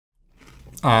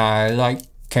I like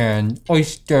canned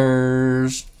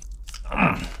oysters.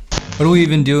 What are we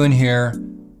even doing here?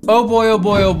 Oh boy, oh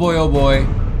boy, oh boy, oh boy.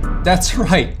 That's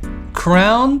right,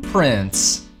 Crown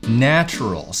Prince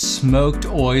natural smoked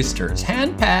oysters,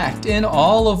 hand-packed in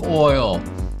olive oil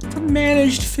from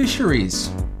managed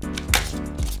fisheries.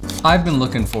 I've been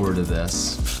looking forward to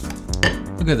this.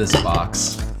 Look at this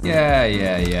box.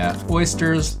 Yeah.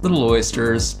 Oysters, little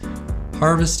oysters,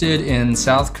 harvested in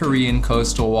South Korean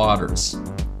coastal waters.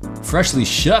 Freshly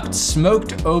shucked,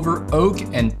 smoked over oak,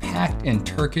 and packed in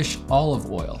Turkish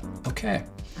olive oil. Okay,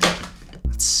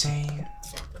 let's see.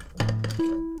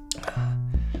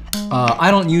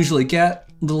 I don't usually get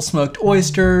little smoked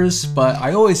oysters, but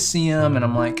I always see them and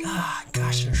I'm like,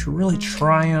 gosh, I should really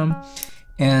try them.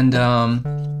 And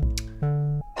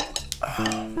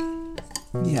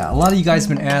yeah, a lot of you guys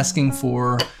have been asking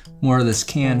for more of this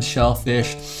canned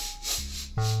shellfish.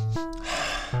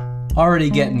 Already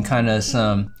getting kind of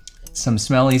some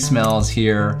smelly smells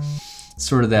here.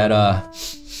 Sort of that,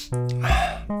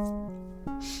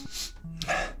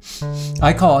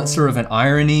 I call it sort of an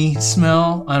irony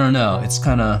smell. I don't know, it's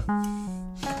kind of,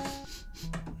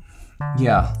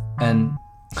 yeah, and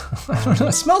I don't know,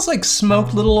 it smells like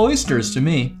smoked little oysters to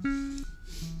me.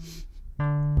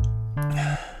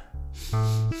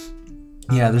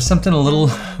 Yeah, there's something a little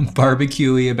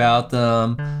barbecue-y about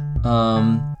them.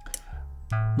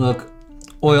 Look,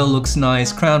 oil looks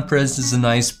nice. Crown Prince is a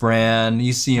nice brand.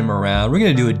 You see them around. We're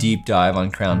gonna do a deep dive on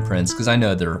Crown Prince because I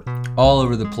know they're all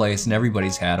over the place and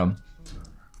everybody's had them.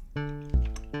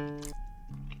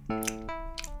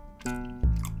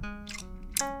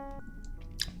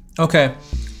 Okay,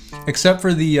 except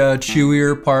for the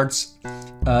chewier parts,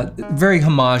 very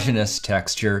homogeneous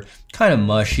texture, kind of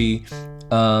mushy.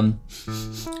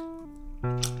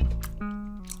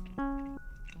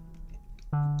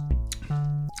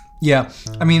 Yeah,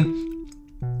 I mean,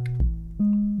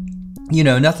 you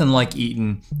know, nothing like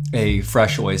eating a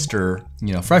fresh oyster,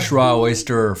 you know, fresh raw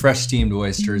oyster or fresh steamed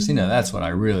oysters. You know, that's what I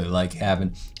really like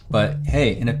having. But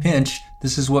hey, in a pinch,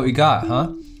 this is what we got,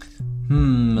 huh?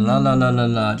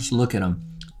 La. Just look at them.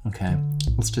 Okay,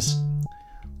 let's just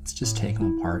take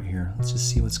them apart here. Let's just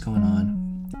see what's going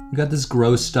on. We got this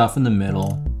gross stuff in the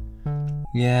middle.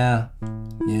 Yeah.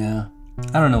 I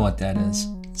don't know what that is.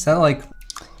 Is that like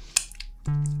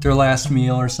their last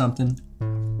meal or something?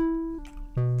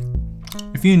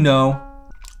 If you know,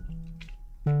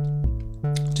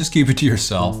 just keep it to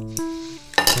yourself.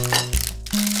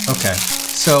 Okay,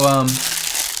 so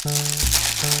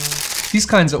these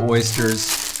kinds of oysters,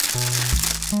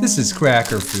 this is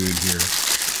cracker food here.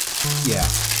 Yeah.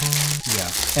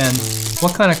 And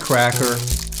what kind of cracker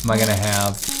am I gonna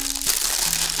have?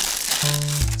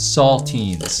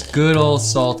 Saltines, good old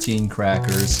saltine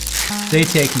crackers. They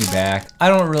take me back. I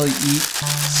don't really eat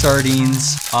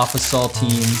sardines off of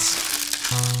saltines,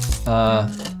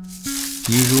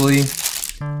 usually,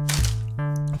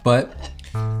 but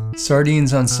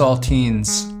sardines on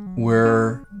saltines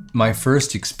were my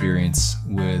first experience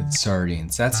with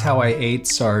sardines. That's how I ate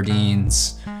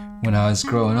sardines when I was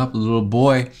growing up, a little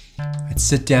boy. I'd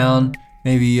sit down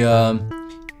maybe 8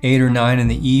 or 9 in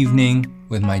the evening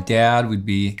with my dad. We'd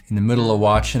be in the middle of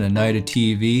watching a night of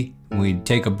TV. We'd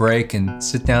take a break and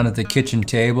sit down at the kitchen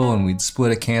table and we'd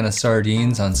split a can of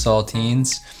sardines on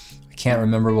saltines. I can't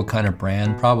remember what kind of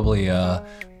brand, probably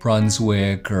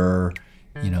Brunswick or,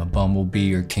 you know,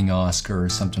 Bumblebee or King Oscar or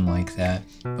something like that.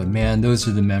 But man, those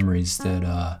are the memories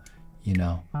that, you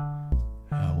know,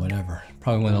 whatever.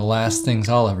 Probably one of the last things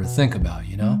I'll ever think about,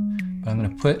 you know? But I'm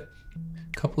gonna put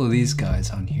a couple of these guys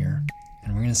on here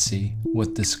and we're gonna see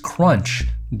what this crunch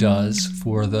does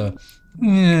for the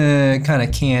kind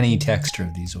of canny texture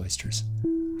of these oysters.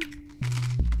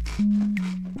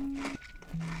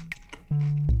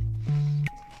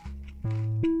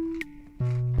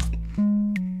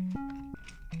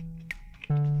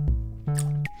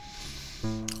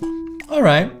 All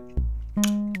right,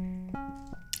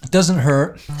 it doesn't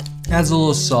hurt, adds a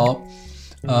little salt.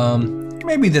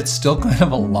 Maybe that's still kind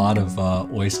of a lot of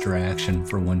oyster action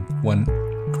for one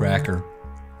cracker.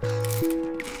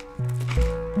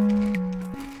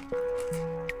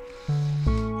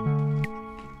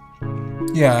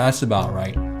 Yeah, that's about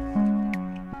right.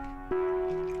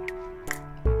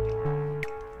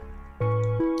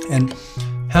 And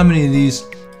how many of these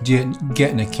do you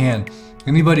get in a can?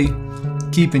 Anybody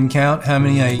keeping count how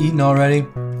many I've eaten already?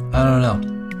 I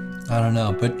don't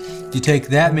know, but you take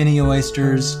that many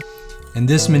oysters and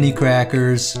this many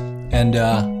crackers and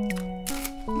a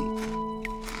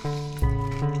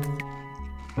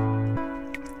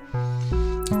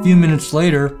few minutes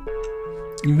later,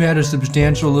 you've had a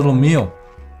substantial little meal,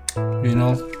 you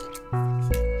know?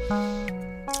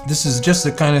 This is just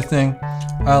the kind of thing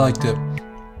I like to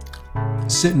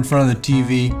sit in front of the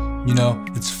TV. You know,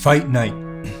 it's fight night.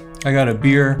 I got a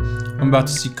beer. I'm about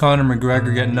to see Conor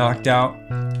McGregor get knocked out.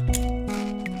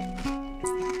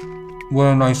 What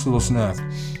a nice little snack.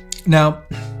 Now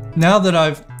that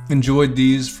I've enjoyed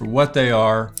these for what they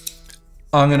are,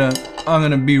 I'm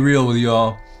gonna be real with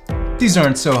y'all. These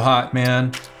aren't so hot,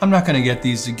 man. I'm not gonna get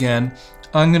these again.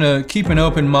 I'm gonna keep an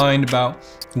open mind about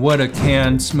what a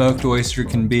canned smoked oyster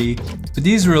can be, but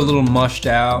these are a little mushed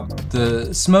out.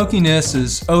 The smokiness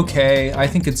is okay. I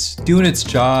think it's doing its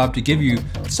job to give you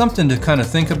something to kind of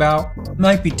think about.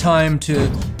 Might be time to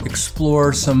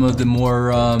explore some of the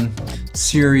more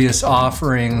serious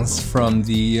offerings from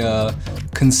the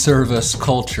conservus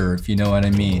culture, if you know what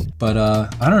I mean. But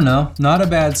I don't know, not a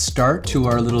bad start to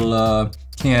our little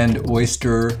canned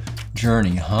oyster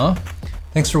journey, huh?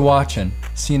 Thanks for watching.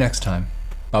 See you next time.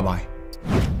 Bye-bye.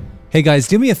 Hey guys,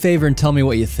 do me a favor and tell me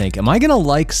what you think. Am I gonna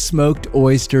like smoked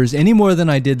oysters any more than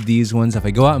I did these ones if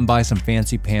I go out and buy some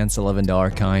fancy pants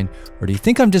 $11 kind? Or do you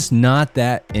think I'm just not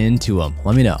that into them?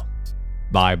 Let me know.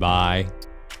 Bye-bye.